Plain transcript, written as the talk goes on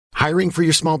Hiring for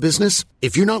your small business?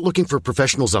 If you're not looking for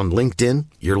professionals on LinkedIn,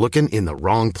 you're looking in the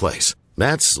wrong place.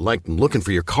 That's like looking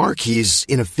for your car keys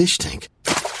in a fish tank.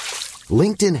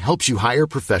 LinkedIn helps you hire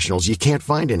professionals you can't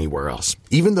find anywhere else,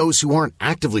 even those who aren't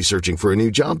actively searching for a new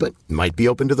job but might be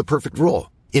open to the perfect role.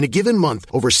 In a given month,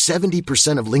 over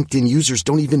 70% of LinkedIn users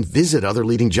don't even visit other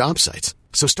leading job sites.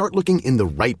 So start looking in the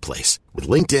right place. With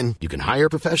LinkedIn, you can hire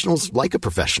professionals like a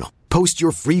professional. Post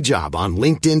your free job on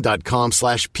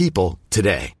linkedin.com/people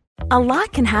today. A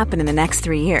lot can happen in the next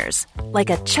 3 years. Like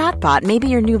a chatbot may be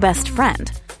your new best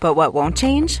friend. But what won't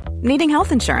change? Needing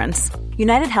health insurance.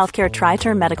 United Healthcare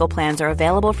Tri-Term Medical Plans are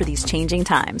available for these changing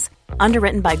times.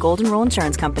 Underwritten by Golden Rule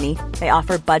Insurance Company, they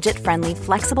offer budget-friendly,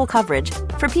 flexible coverage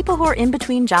for people who are in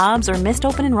between jobs or missed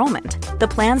open enrollment. The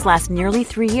plans last nearly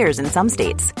 3 years in some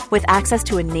states, with access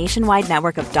to a nationwide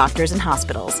network of doctors and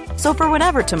hospitals. So for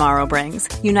whatever tomorrow brings,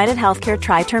 United Healthcare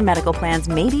Tri-Term Medical Plans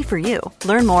may be for you.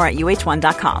 Learn more at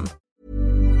uh1.com.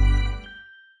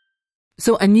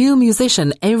 So a new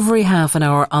musician every half an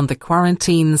hour on the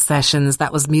quarantine sessions.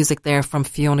 That was music there from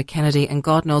Fiona Kennedy, and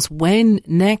God knows when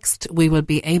next we will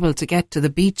be able to get to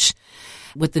the beach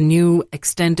with the new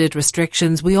extended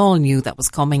restrictions. We all knew that was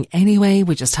coming anyway.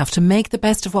 We just have to make the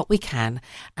best of what we can.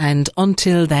 And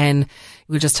until then,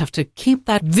 we'll just have to keep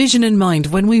that vision in mind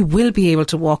when we will be able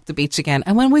to walk the beach again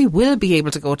and when we will be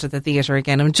able to go to the theatre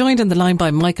again. I'm joined on the line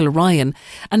by Michael Ryan.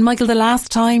 And Michael, the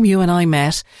last time you and I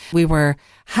met, we were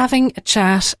having a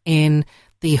chat in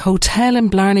the hotel in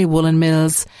Blarney Woolen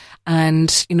Mills.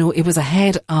 And, you know, it was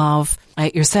ahead of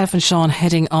yourself and Sean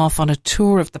heading off on a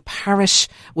tour of the parish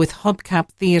with Hubcap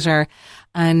Theatre.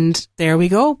 And there we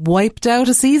go, wiped out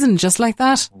a season just like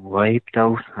that. Wiped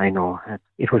out, I know.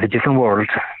 It was a different world.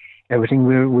 Everything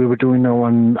we were doing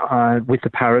now with the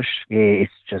parish,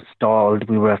 it's just stalled.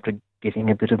 We were after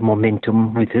getting a bit of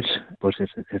momentum with it, but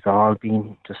it's all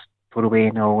been just put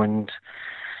away now, and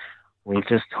we'll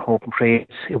just hope and pray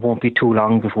it won't be too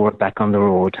long before we're back on the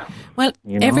road. Well,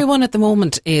 you know? Everyone at the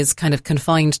moment is kind of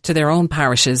confined to their own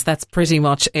parishes. That's pretty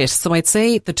much it. So I'd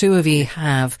say the two of you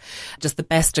have just the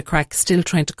best of crack, still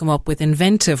trying to come up with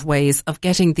inventive ways of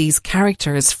getting these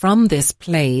characters from this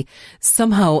play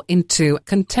somehow into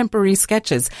contemporary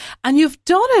sketches. And you've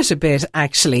done it a bit,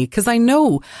 actually, because I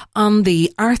know on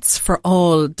the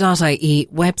artsforall.ie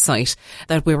website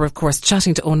that we were, of course,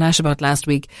 chatting to Onash about last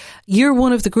week, you're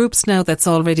one of the groups now that's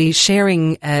already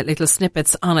sharing little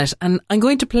snippets on it, and I'm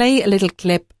going to play a little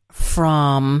clip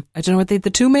from, I don't know what the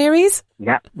two Marys?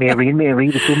 Yeah, Mary and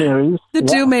Mary, the two Marys. The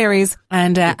two Marys,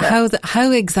 and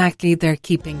how exactly they're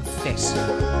keeping fit.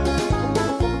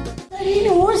 He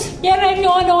knows. Yeah,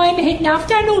 I'm heading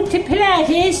after to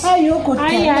Pilates. Oh, you're good.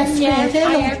 I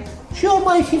am. Sure,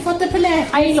 Mikey, for the Pilates.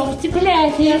 I love the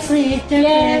Pilates. That's great.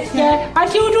 Yeah. Are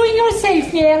you doing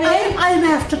yourself, Mary? I'm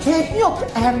after taking up.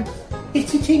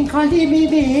 It's a thing called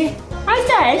MMA. What's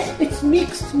that? It's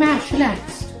mixed martial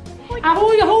arts.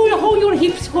 How your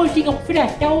hips holding up for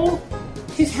that now?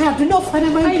 It's hard enough when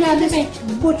I'm on planets,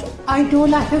 but I do a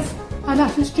lot of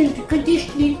strength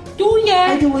conditioning. Do you?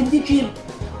 I do in the gym.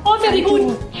 Oh, very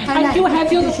good. And you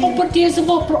have your upper days of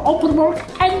upper work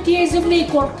and days of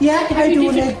leg work. Yeah, I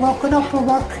do leg work and upper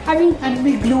work. Have you? And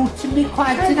my glutes and my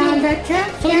quads and all that, yeah.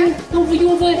 So you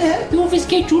have a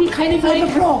schedule kind of like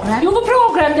a program. You have a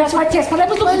program, that's what I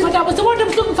was looking for. That was the one I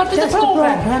was looking for, the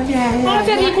program. Yeah. Oh,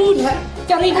 very good. Yeah.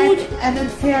 Very good. And in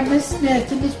fairness,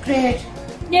 Nathan is great.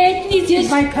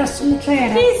 He's my personal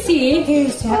trainer. Is he?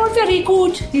 Oh, very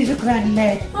good. He's a grand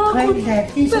lad. Oh, grand lad.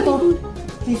 He's very good.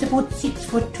 He's about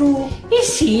 6'2".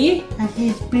 Is he? And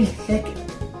he's built like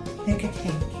a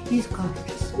tank. He's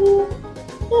gorgeous.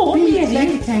 Oh, built like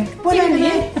a tank. But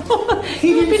anyway,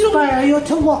 he'll inspire you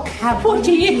to work hard. I'm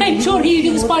sure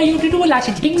he'll inspire you to do a lot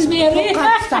of things, Mary.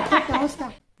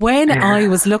 Stop. When I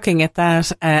was looking at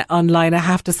that online, I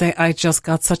have to say I just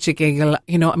got such a giggle.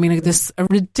 You know, I mean, there's a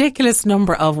ridiculous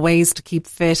number of ways to keep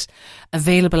fit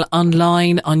available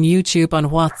online, on YouTube,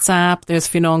 on WhatsApp. There's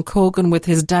Fionn Cogan with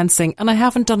his dancing, and I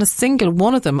haven't done a single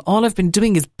one of them. All I've been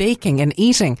doing is baking and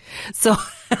eating. So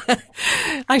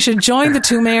I should join the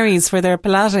two Marys for their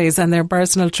Pilates and their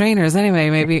personal trainers.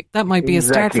 Anyway, maybe that might be a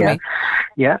start for me.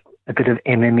 Yeah. A bit of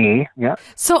MMA, yeah.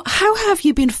 So how have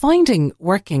you been finding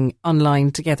working online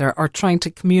together or trying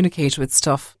to communicate with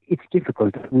stuff? It's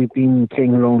difficult. We've been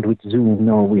playing around with Zoom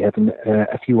now. We have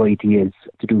a few ideas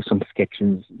to do some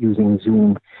sketches using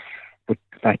Zoom. But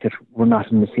the fact that we're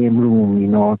not in the same room, you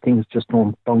know, things just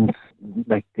don't bounce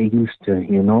like they used to,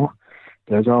 you know.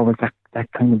 There's always that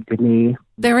kind of delay.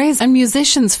 There is, and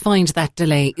musicians find that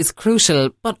delay is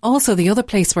crucial, but also the other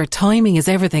place where timing is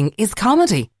everything is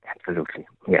comedy. Absolutely,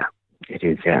 yeah. It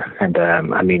is, yeah. And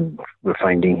I mean, we're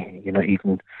finding,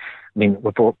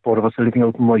 we're both of us are living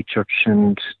out in Whitechurch,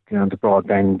 and the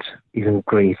broadband isn't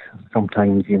great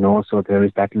sometimes, so there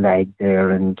is that lag there,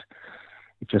 and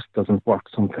it just doesn't work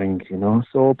sometimes,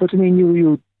 So, but I mean,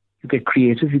 you get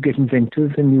creative, you get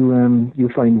inventive, and you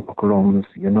find workarounds,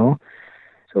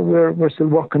 So we're still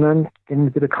working on getting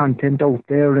a bit of content out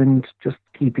there and just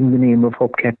keeping the name of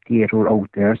Hubcap Theatre out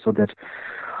there, so that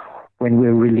when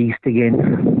we're released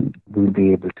again, we'll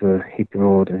be able to hit the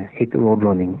road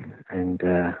running, and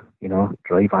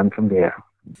drive on from there.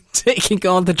 Taking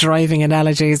all the driving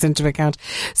analogies into account.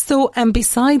 So,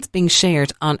 besides being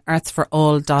shared on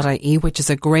artsforall.ie, which is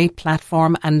a great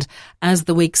platform, and as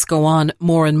the weeks go on,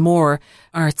 more and more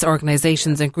arts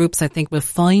organisations and groups, I think, will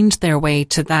find their way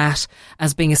to that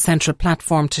as being a central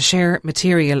platform to share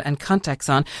material and contacts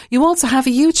on. You also have a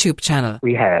YouTube channel.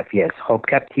 We have, yes,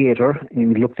 Hubcap Theatre.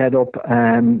 We looked that up,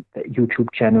 the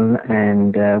YouTube channel,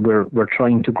 and we're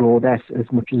trying to grow that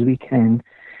as much as we can.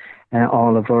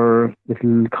 All of our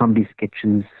little comedy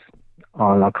sketches,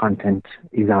 all our content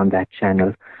is on that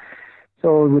channel.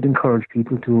 So I would encourage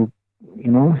people to,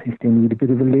 if they need a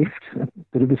bit of a lift, a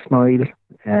bit of a smile,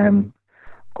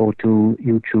 go to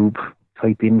YouTube,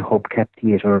 type in Hubcap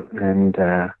Theatre, and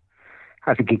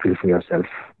have a giggle for yourself.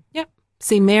 Yep.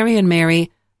 See Mary and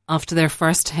Mary after their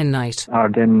first hen night. Or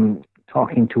them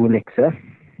talking to Alexa.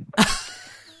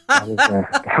 That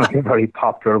was a very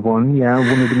popular one. Yeah,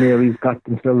 one of the Marys got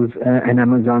themselves an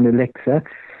Amazon Alexa,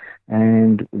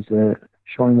 and was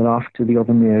showing it off to the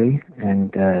other Mary,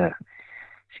 and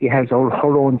she has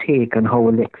her own take on how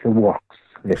Alexa works,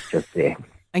 let's just say.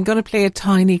 I'm going to play a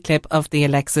tiny clip of the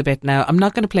Alexa bit now. I'm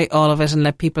not going to play all of it and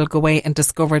let people go away and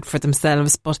discover it for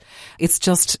themselves, but it's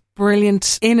just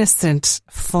brilliant, innocent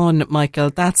fun, Michael.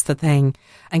 That's the thing.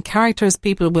 And characters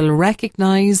people will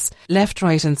recognise left,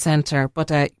 right and centre,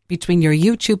 but between your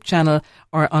YouTube channel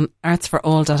or on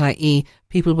artsforall.ie,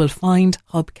 people will find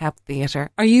Hubcap Theatre.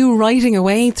 Are you writing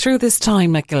away through this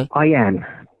time, Michael? I am.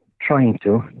 Trying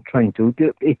to.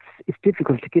 It's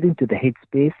difficult to get into the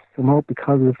headspace somehow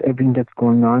because of everything that's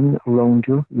going on around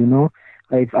you.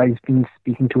 I've been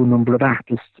speaking to a number of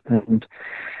artists, and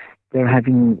they're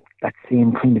having that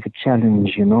same kind of a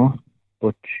challenge.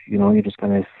 But you're just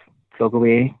kind of plug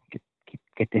away,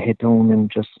 get the head down,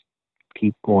 and just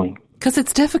keep going. Because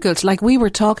it's difficult. Like we were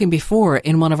talking before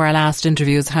in one of our last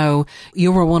interviews, how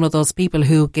you were one of those people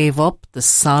who gave up the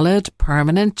solid,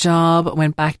 permanent job,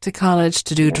 went back to college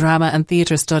to do drama and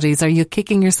theatre studies. Are you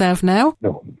kicking yourself now?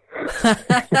 No.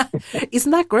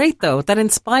 Isn't that great, though, that in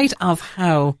spite of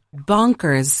how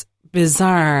bonkers,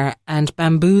 bizarre and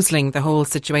bamboozling the whole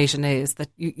situation is, that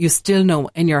you still know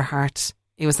in your heart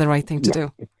it was the right thing to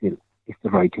do? It's the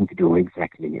right thing to do,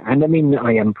 exactly. And I mean,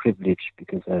 I am privileged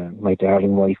because my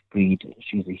darling wife, Breed,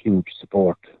 she's a huge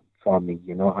support for me.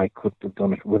 I couldn't have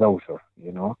done it without her.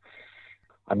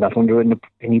 I'm not under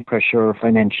any pressure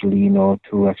financially,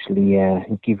 to actually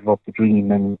give up the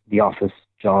dream and the office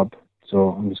job. So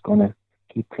I'm just going to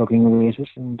keep plugging away at it,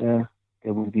 and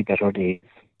there will be better days.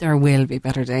 There will be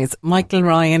better days. Michael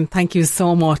Ryan, thank you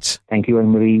so much. Thank you,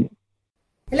 Anne-Marie.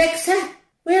 Alexa,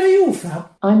 where are you from?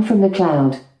 I'm from the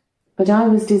cloud, but I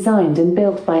was designed and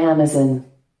built by Amazon.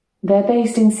 They're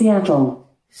based in Seattle.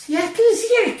 Seattle?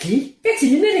 That's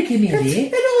in America, Mary. I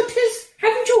know it is.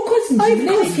 Haven't you cousins in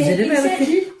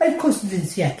America? I have cousins in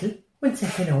Seattle. 1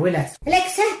 second now, we'll ask.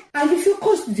 Alexa, I have a few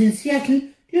cousins in Seattle.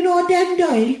 Do you know Dan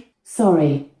Doyle?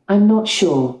 Sorry, I'm not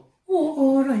sure.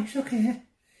 Oh, right, okay.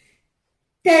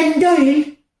 Dan Doyle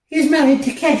is married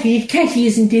to Kathy. Kathy,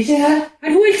 isn't it? Yeah.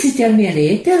 And who else is there,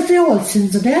 Mary? There's the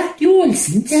Olsons, are there? The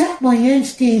Olsons? Yeah, Maya and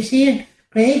Stacey and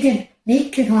Greg and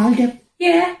Nick and all them.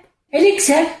 Yeah.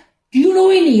 Alexa, do you know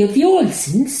any of the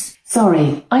Olsons?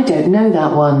 Sorry, I don't know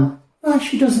that one. Oh,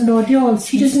 she doesn't know the Olsons.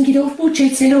 She doesn't get out much,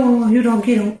 I'd say. No, you don't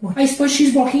get out much. I suppose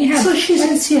she's working hard. So she's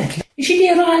in Seattle. Is she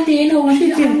there all day now on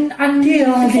the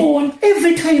phone?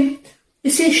 Every time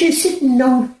you say she's sitting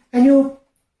down and you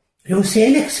say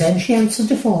Alexa and she answers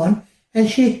the phone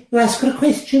and you ask her a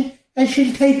question and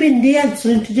she'll type in the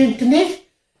answer into the internet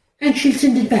and she'll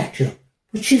send it back to you.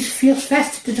 But she's fierce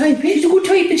fast to type in. She's a good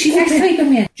typer, she's fast typer,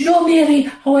 man. Do you know, Mary,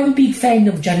 how I'm a big fan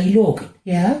of Johnny Logan?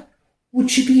 Yeah?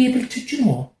 Would she be able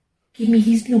to, give me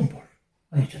his number?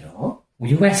 I don't know. Will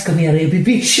you ask her, Mary? I'll be a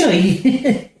bit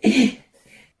shy.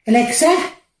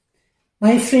 Alexa,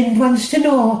 my friend wants to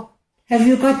know, have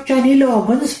you got Johnny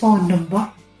Logan's phone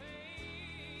number?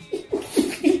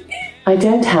 I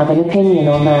don't have an opinion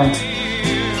on that.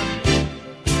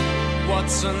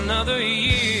 What's another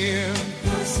year?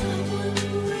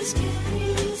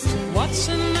 What's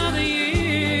another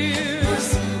year?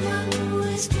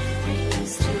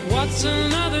 What's It's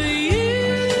another